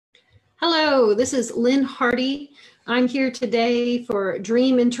Hello, this is Lynn Hardy. I'm here today for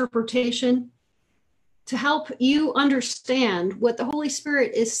dream interpretation to help you understand what the Holy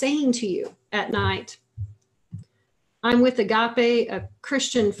Spirit is saying to you at night. I'm with Agape, a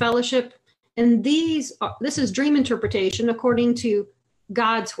Christian fellowship, and this is dream interpretation according to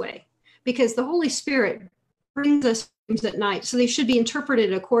God's way, because the Holy Spirit brings us dreams at night, so they should be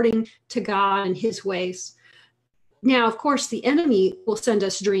interpreted according to God and his ways. Now, of course, the enemy will send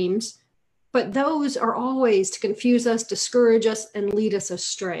us dreams, but those are always to confuse us, discourage us, and lead us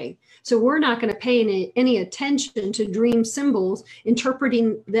astray. So we're not going to pay any attention to dream symbols,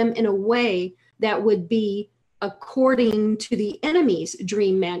 interpreting them in a way that would be according to the enemy's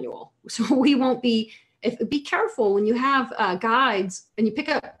dream manual. So we won't be careful when you have guides and you pick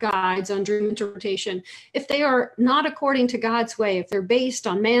up guides on dream interpretation. If they are not according to God's way, if they're based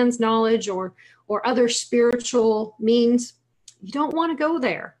on man's knowledge or other spiritual means, you don't want to go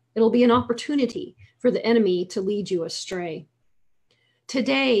there. It'll be an opportunity for the enemy to lead you astray.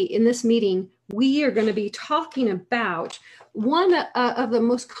 Today, in this meeting, we are going to be talking about one of the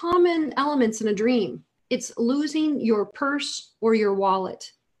most common elements in a dream. It's losing your purse or your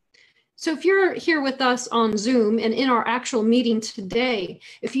wallet. So if you're here with us on Zoom and in our actual meeting today,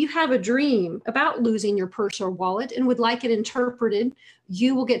 if you have a dream about losing your purse or wallet and would like it interpreted,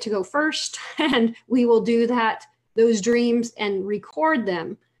 you will get to go first, and we will do those dreams and record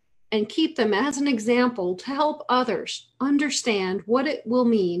them and keep them as an example to help others understand what it will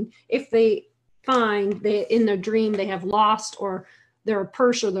mean if they find that in their dream they have lost or their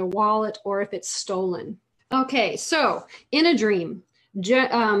purse or their wallet, or if it's stolen. Okay, so in a dream,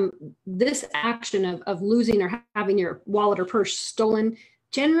 this action of losing or having your wallet or purse stolen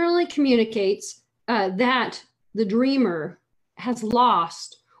generally communicates that the dreamer has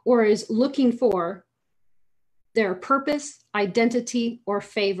lost or is looking for their purpose, identity, or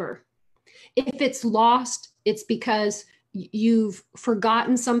favor. If it's lost, it's because you've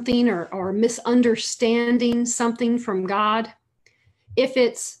forgotten something or misunderstanding something from God. If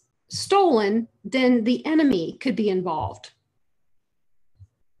it's stolen, then the enemy could be involved.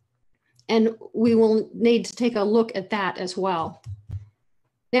 And we will need to take a look at that as well.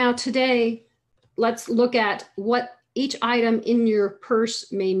 Now today, let's look at what each item in your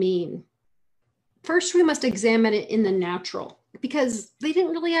purse may mean. First, we must examine it in the natural, because they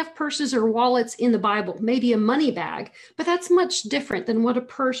didn't really have purses or wallets in the Bible, maybe a money bag, but that's much different than what a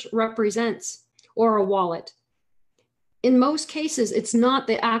purse represents or a wallet. In most cases, it's not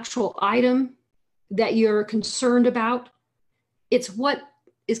the actual item that you're concerned about. It's what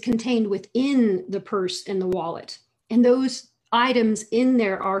is contained within the purse and the wallet. And those items in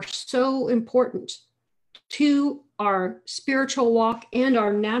there are so important to our spiritual walk and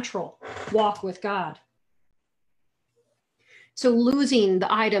our natural walk with God. So losing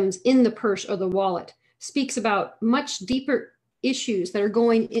the items in the purse or the wallet speaks about much deeper issues that are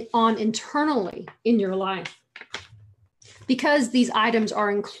going on internally in your life. Because these items are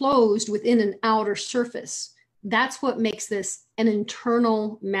enclosed within an outer surface, that's what makes this an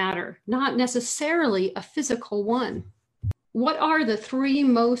internal matter, not necessarily a physical one. What are the three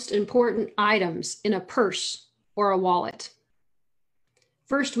most important items in a purse or a wallet?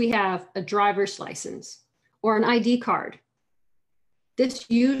 First, we have a driver's license or an ID card. This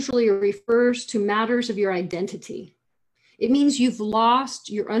usually refers to matters of your identity. It means you've lost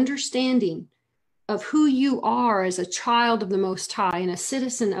your understanding of who you are as a child of the Most High and a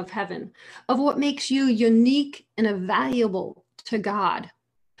citizen of heaven, of what makes you unique and valuable to God.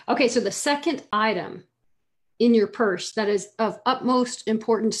 Okay, so the second item in your purse that is of utmost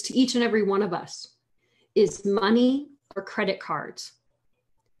importance to each and every one of us is money or credit cards.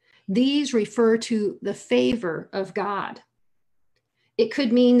 These refer to the favor of God. It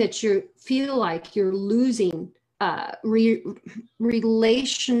could mean that you feel like you're losing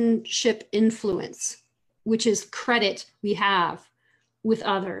relationship influence, which is credit we have with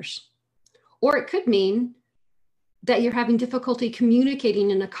others. Or it could mean that you're having difficulty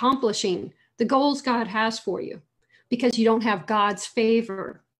communicating and accomplishing the goals God has for you because you don't have God's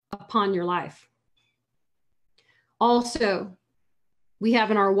favor upon your life. Also, we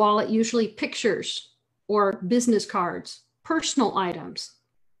have in our wallet usually pictures or business cards, personal items.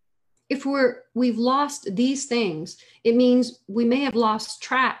 If we've lost these things, it means we may have lost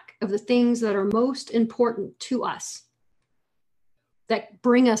track of the things that are most important to us, that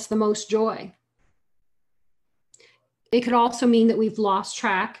bring us the most joy. It could also mean that we've lost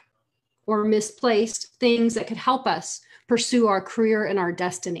track or misplaced things that could help us pursue our career and our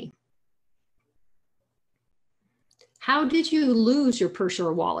destiny. How did you lose your purse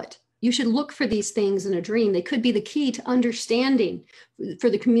or wallet? You should look for these things in a dream. They could be the key to understanding, for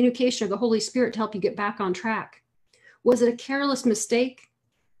the communication of the Holy Spirit to help you get back on track. Was it a careless mistake?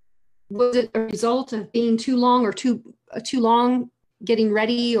 Was it a result of being too long getting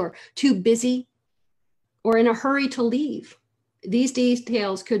ready, or too busy, or in a hurry to leave? These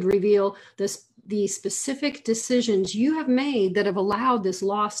details could reveal the specific decisions you have made that have allowed this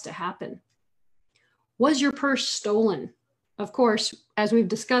loss to happen. Was your purse stolen? Of course, as we've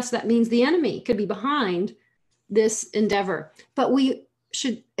discussed, that means the enemy could be behind this endeavor. But we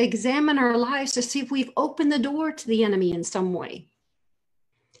should examine our lives to see if we've opened the door to the enemy in some way.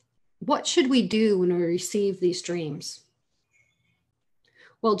 What should we do when we receive these dreams?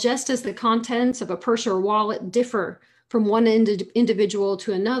 Well, just as the contents of a purse or wallet differ from one individual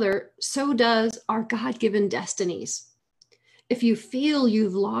to another, so does our God-given destinies. If you feel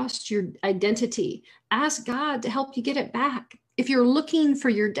you've lost your identity, ask God to help you get it back. If you're looking for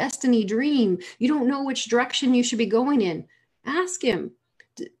your destiny dream, you don't know which direction you should be going in, ask him,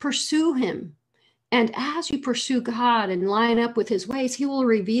 pursue him. And as you pursue God and line up with his ways, he will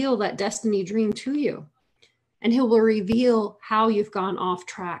reveal that destiny dream to you. And he will reveal how you've gone off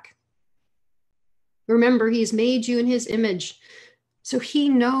track. Remember, he's made you in his image, so he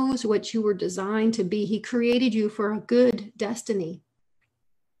knows what you were designed to be. He created you for a good destiny.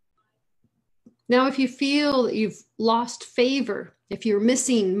 Now, if you feel that you've lost favor, if you're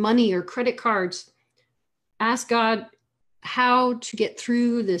missing money or credit cards, ask God how to get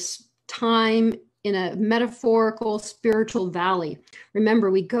through this time in a metaphorical spiritual valley. Remember,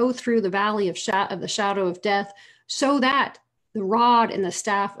 we go through the valley of the shadow of death so that the rod and the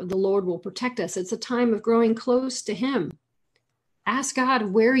staff of the Lord will protect us. It's a time of growing close to him. Ask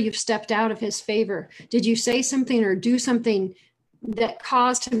God where you've stepped out of his favor. Did you say something or do something that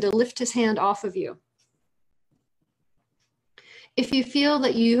caused him to lift his hand off of you? If you feel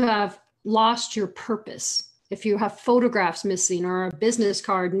that you have lost your purpose, if you have photographs missing or a business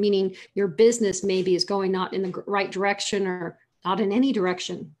card, meaning your business maybe is going not in the right direction or not in any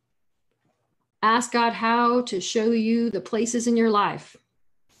direction, ask God how to show you the places in your life,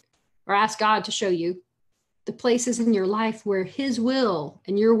 or ask God to show you the places in your life where his will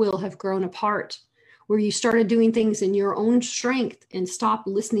and your will have grown apart, where you started doing things in your own strength and stopped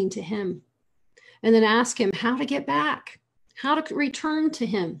listening to him. And then ask him how to get back, how to return to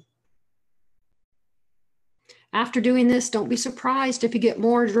him. After doing this, don't be surprised if you get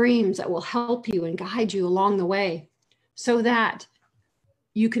more dreams that will help you and guide you along the way so that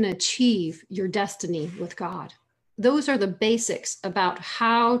you can achieve your destiny with God. Those are the basics about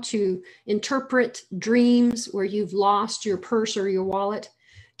how to interpret dreams where you've lost your purse or your wallet.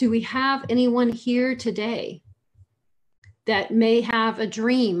 Do we have anyone here today that may have a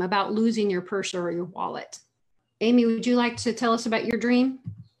dream about losing your purse or your wallet? Amy, would you like to tell us about your dream?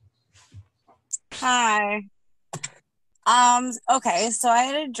 Hi. Okay, so I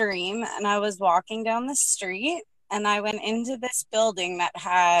had a dream and I was walking down the street and I went into this building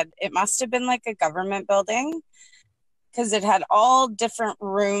that it must have been like a government building because it had all different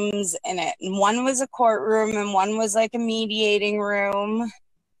rooms in it. And one was a courtroom and one was like a mediating room.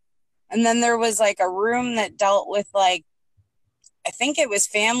 And then there was like a room that dealt with like, I think it was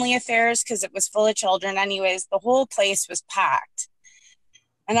family affairs because it was full of children. Anyways, the whole place was packed.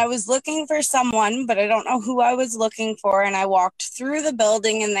 And I was looking for someone, but I don't know who I was looking for. And I walked through the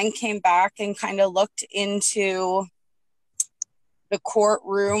building and then came back and kind of looked into the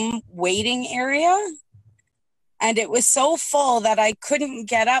courtroom waiting area. And it was so full that I couldn't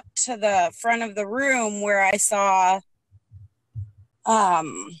get up to the front of the room where I saw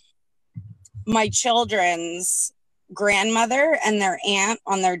my children's grandmother and their aunt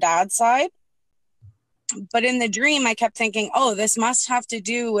on their dad's side. But in the dream, I kept thinking, oh, this must have to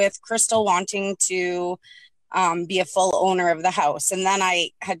do with Crystal wanting to be a full owner of the house. And then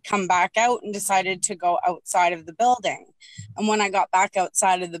I had come back out and decided to go outside of the building. And when I got back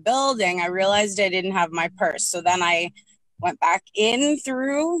outside of the building, I realized I didn't have my purse. So then I went back in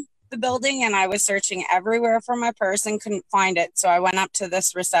through the building and I was searching everywhere for my purse and couldn't find it. So I went up to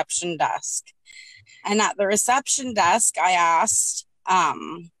this reception desk. And at the reception desk, I asked,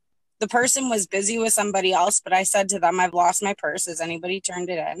 the person was busy with somebody else, but I said to them, I've lost my purse. Has anybody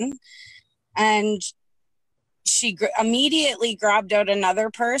turned it in? And she immediately grabbed out another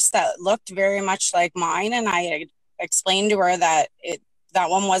purse that looked very much like mine. And I explained to her that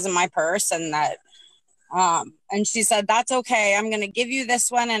that one wasn't my purse and that, and she said, that's okay. I'm going to give you this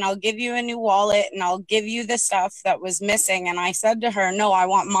one and I'll give you a new wallet and I'll give you the stuff that was missing. And I said to her, no, I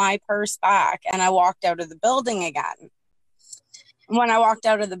want my purse back. And I walked out of the building again. when I walked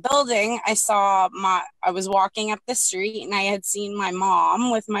out of the building, I was walking up the street and I had seen my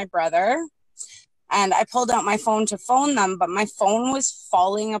mom with my brother, and I pulled out my phone to phone them, but my phone was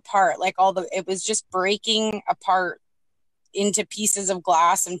falling apart. Like it was just breaking apart into pieces of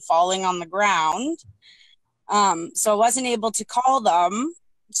glass and falling on the ground. So I wasn't able to call them.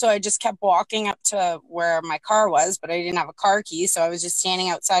 So I just kept walking up to where my car was, but I didn't have a car key. So I was just standing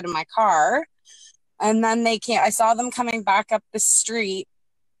outside of my car. And then I saw them coming back up the street,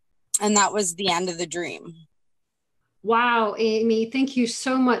 and that was the end of the dream. Wow, Amy, thank you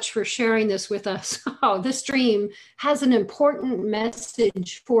so much for sharing this with us. Oh, this dream has an important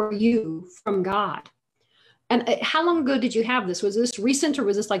message for you from God. And how long ago did you have this? Was this recent or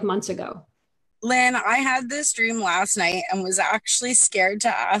was this like months ago? Lynn, I had this dream last night and was actually scared to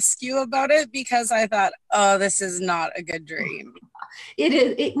ask you about it because I thought, oh, this is not a good dream. It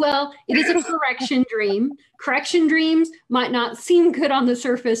is a correction dream. Correction dreams might not seem good on the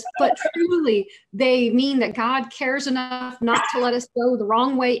surface, but truly they mean that God cares enough not to let us go the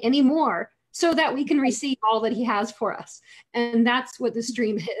wrong way anymore so that we can receive all that he has for us. And that's what this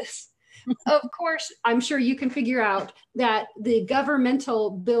dream is. Of course, I'm sure you can figure out that the governmental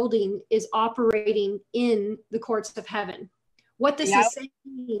building is operating in the courts of heaven. What this is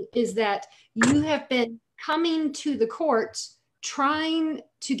saying is that you have been coming to the courts trying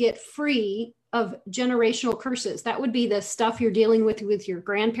to get free of generational curses. That would be the stuff you're dealing with your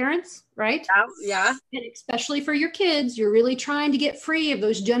grandparents, right? Yeah. And especially for your kids, you're really trying to get free of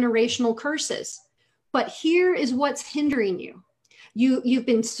those generational curses. But here is what's hindering you. You've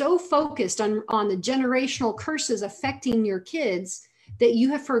been so focused on the generational curses affecting your kids that you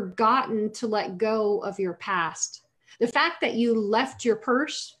have forgotten to let go of your past. The fact that you left your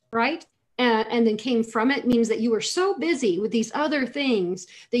purse, right? And then came from it means that you were so busy with these other things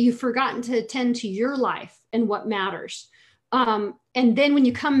that you've forgotten to attend to your life and what matters. And then when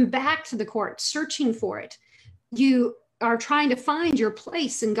you come back to the court searching for it, you are trying to find your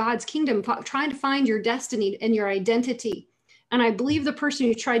place in God's kingdom, trying to find your destiny and your identity. And I believe the person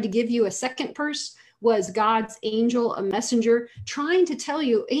who tried to give you a second purse was God's angel, a messenger, trying to tell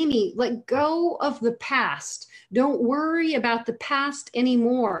you, Amy, let go of the past. Don't worry about the past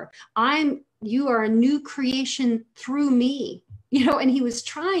anymore. You are a new creation through me. And he was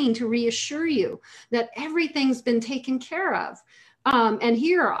trying to reassure you that everything's been taken care of. And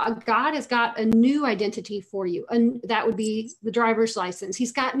here, God has got a new identity for you. And that would be the driver's license.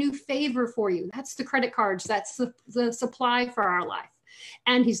 He's got new favor for you. That's the credit cards. That's the supply for our life.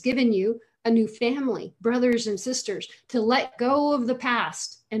 And he's given you a new family, brothers and sisters, to let go of the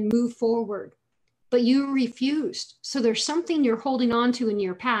past and move forward. But you refused. So there's something you're holding on to in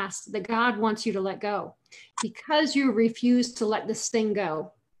your past that God wants you to let go. Because you refused to let this thing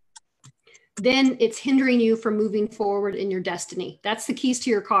go, then it's hindering you from moving forward in your destiny. That's the keys to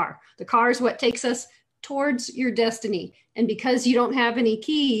your car. The car is what takes us towards your destiny. And because you don't have any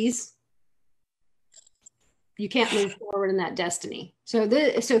keys, you can't move forward in that destiny. So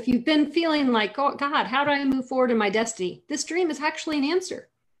if you've been feeling like, oh God, how do I move forward in my destiny? This dream is actually an answer.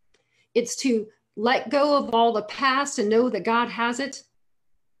 It's to let go of all the past and know that God has it,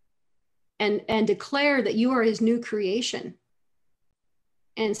 and declare that you are his new creation.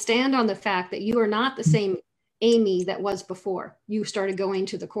 And stand on the fact that you are not the same Amy that was before you started going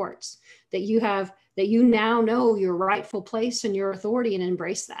to the courts, that you now know your rightful place and your authority, and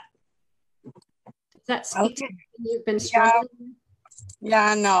embrace that. Does that speak to you've been struggling?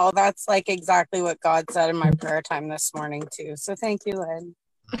 Yeah, no, that's like exactly what God said in my prayer time this morning too. So thank you, Lynn.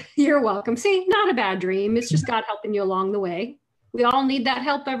 You're welcome. See, not a bad dream. It's just God helping you along the way. We all need that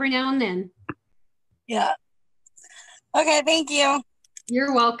help every now and then. Yeah. Okay, thank you.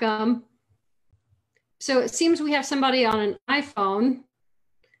 You're welcome. So it seems we have somebody on an iPhone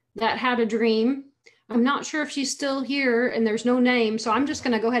that had a dream. I'm not sure if she's still here, and there's no name, so I'm just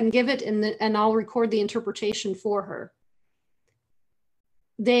going to go ahead and give it, and I'll record the interpretation for her.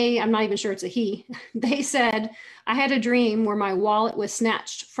 I'm not even sure it's a he. They said, I had a dream where my wallet was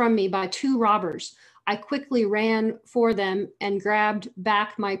snatched from me by two robbers. I quickly ran for them and grabbed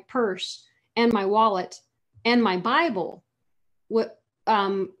back my purse and my wallet and my Bible.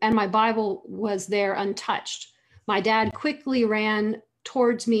 And my Bible was there untouched. My dad quickly ran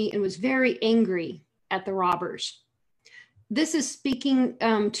towards me and was very angry at the robbers. This is speaking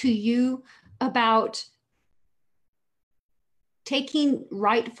to you about taking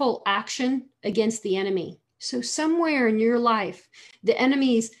rightful action against the enemy. So somewhere in your life, the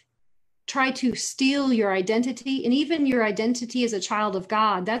enemies try to steal your identity, and even your identity as a child of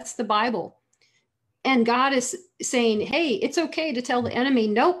God. That's the Bible. And God is saying, hey, it's okay to tell the enemy,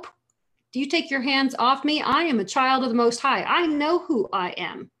 nope, Do you take your hands off me? I am a child of the Most High. I know who I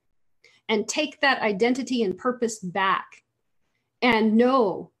am. And take that identity and purpose back and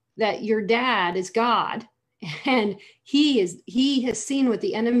know that your dad is God, and he has seen what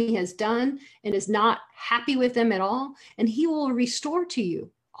the enemy has done and is not happy with them at all. And he will restore to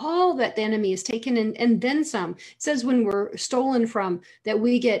you all that the enemy has taken and then some. It says when we're stolen from, that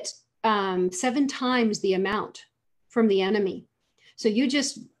we get 7 times the amount from the enemy. So you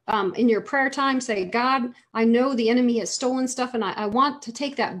just, in your prayer time, say, God, I know the enemy has stolen stuff, and I want to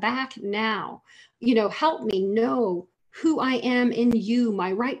take that back now. You know, help me know who I am in you,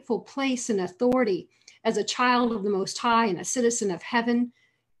 my rightful place and authority as a child of the Most High and a citizen of heaven,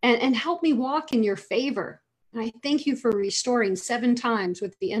 and help me walk in your favor. And I thank you for restoring 7 times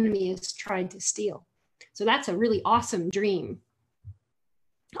what the enemy has tried to steal. So that's a really awesome dream.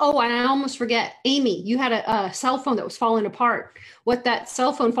 Oh, and I almost forget, Amy, you had a cell phone that was falling apart. What that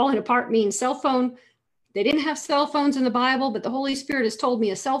cell phone falling apart means, cell phone, they didn't have cell phones in the Bible, but the Holy Spirit has told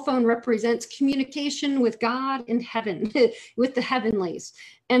me a cell phone represents communication with God in heaven, with the heavenlies.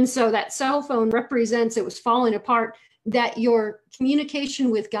 And so that cell phone represents, it was falling apart, that your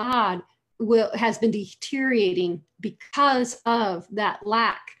communication with God has been deteriorating because of that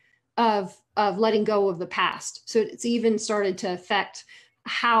lack of letting go of the past. So it's even started to affect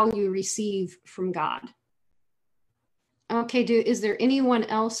how you receive from God. Okay, is there anyone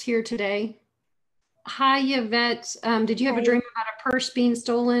else here today? Hi, Yvette. Did you have a dream about a purse being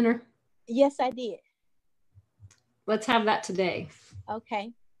stolen? Or Yes, I did. let's have that today.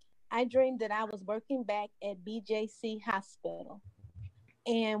 Okay. I dreamed that I was working back at BJC Hospital,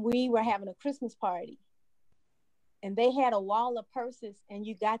 and we were having a Christmas party, and they had a wall of purses, and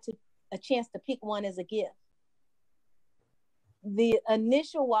you got a chance to pick one as a gift. The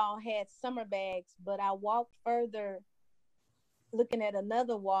initial wall had summer bags, but I walked further looking at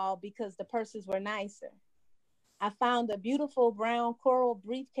another wall because the purses were nicer. I found a beautiful brown coral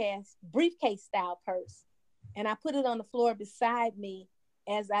briefcase style purse, and I put it on the floor beside me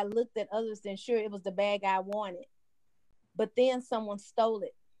as I looked at others to ensure it was the bag I wanted. But then someone stole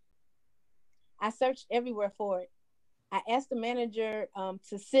it. I searched everywhere for it. I asked the manager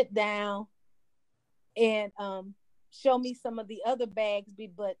to sit down and show me some of the other bags,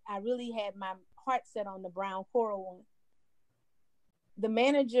 but I really had my heart set on the brown coral one. The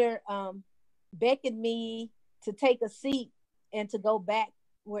manager beckoned me to take a seat and to go back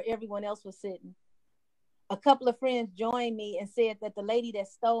where everyone else was sitting. A couple of friends joined me and said that the lady that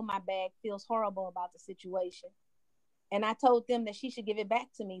stole my bag feels horrible about the situation. And I told them that she should give it back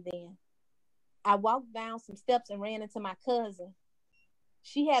to me then. I walked down some steps and ran into my cousin.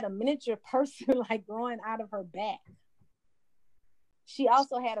 She had a miniature person like growing out of her back. She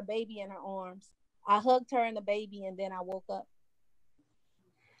also had a baby in her arms. I hugged her and the baby, and then I woke up.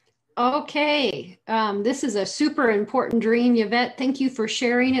 Okay, this is a super important dream, Yvette. Thank you for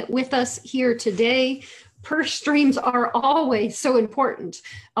sharing it with us here today. Purse dreams are always so important.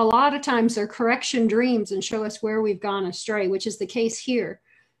 A lot of times they're correction dreams and show us where we've gone astray, which is the case here.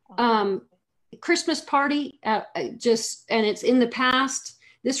 Christmas party, and it's in the past.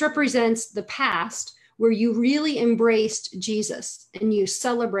 This represents the past where you really embraced Jesus and you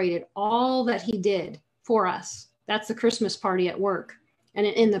celebrated all that he did for us. That's the Christmas party at work and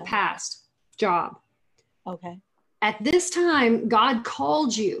in the past job. Okay. At this time, God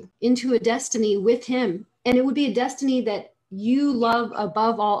called you into a destiny with him, and it would be a destiny that you love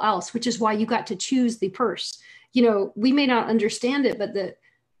above all else, which is why you got to choose the purse. You know, we may not understand it, but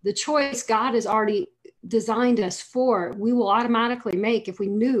the choice God has already designed us for, we will automatically make if we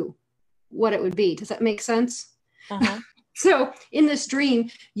knew what it would be. Does that make sense? Uh-huh. So in this dream,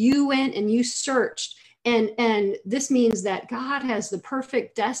 you went and you searched, and this means that God has the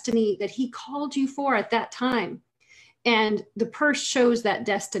perfect destiny that he called you for at that time. And the purse shows that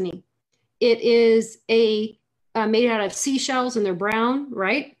destiny. It is made out of seashells, and they're brown,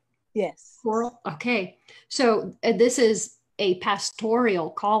 right? Yes. Coral. Okay. So this is a pastoral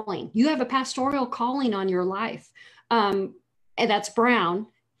calling. You have a pastoral calling on your life. And that's brown.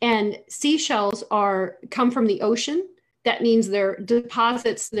 And seashells come from the ocean. That means they're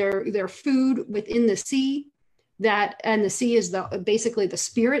deposits, their food within the sea. And the sea is basically the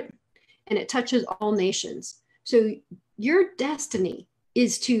spirit, and it touches all nations. So your destiny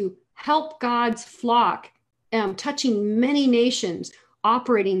is to help God's flock, touching many nations,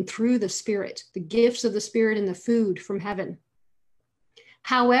 operating through the Spirit, the gifts of the Spirit and the food from heaven.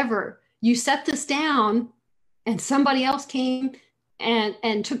 However, you set this down, and somebody else came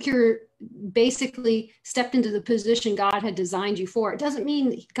and took basically stepped into the position God had designed you for. It doesn't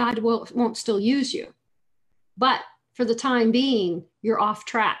mean God won't still use you, but for the time being, you're off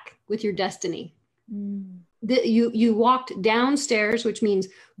track with your destiny. Mm. You walked downstairs, which means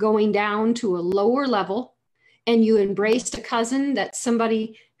going down to a lower level, and you embraced a cousin that's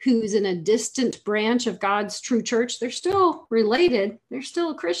somebody who's in a distant branch of God's true church. They're still related. They're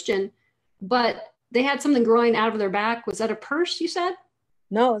still a Christian, but they had something growing out of their back. Was that a purse, you said?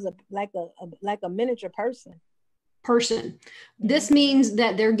 No, it's like a miniature person. This means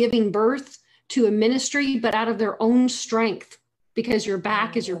that they're giving birth to a ministry, but out of their own strength, because your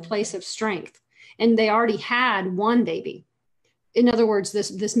back is your place of strength. And they already had one baby. In other words,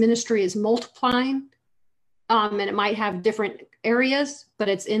 this ministry is multiplying, and it might have different areas, but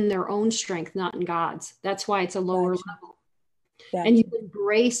it's in their own strength, not in God's. That's why it's a lower level. And you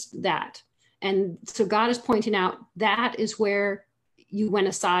embraced that. And so God is pointing out that is where you went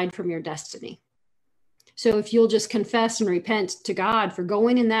aside from your destiny. So if you'll just confess and repent to God for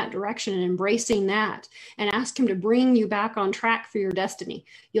going in that direction and embracing that, and ask him to bring you back on track for your destiny,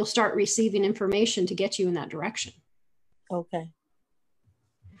 you'll start receiving information to get you in that direction. Okay.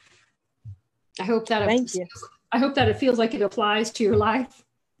 I hope that Thank you. I hope that it feels like it applies to your life.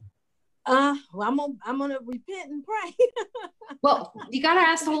 Well, I'm gonna repent and pray. Well, you got to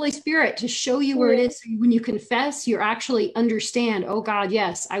ask the Holy Spirit to show you where it is. So when you confess, you actually understand, oh God,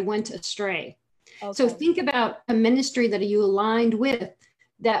 yes, I went astray. Okay. So think about a ministry that you aligned with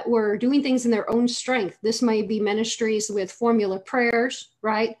that were doing things in their own strength. This might be ministries with formula prayers,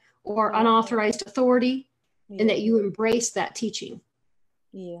 right? Or unauthorized authority, and that you embrace that teaching.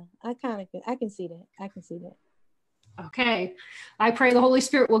 Yeah, I can see that. I can see that. Okay. I pray the Holy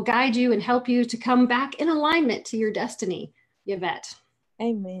Spirit will guide you and help you to come back in alignment to your destiny, Yvette.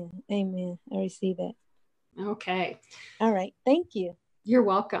 Amen. Amen. I receive that. Okay. All right. Thank you. You're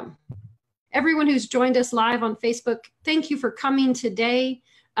welcome. Everyone who's joined us live on Facebook, thank you for coming today.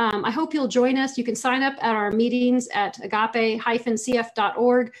 I hope you'll join us. You can sign up at our meetings at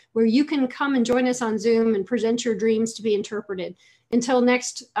agape-cf.org, where you can come and join us on Zoom and present your dreams to be interpreted. Until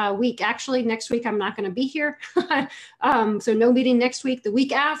next week. Actually, next week I'm not going to be here. So no meeting next week. The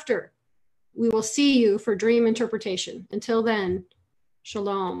week after, we will see you for dream interpretation. Until then,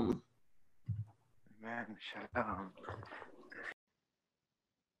 shalom. Amen. Shalom.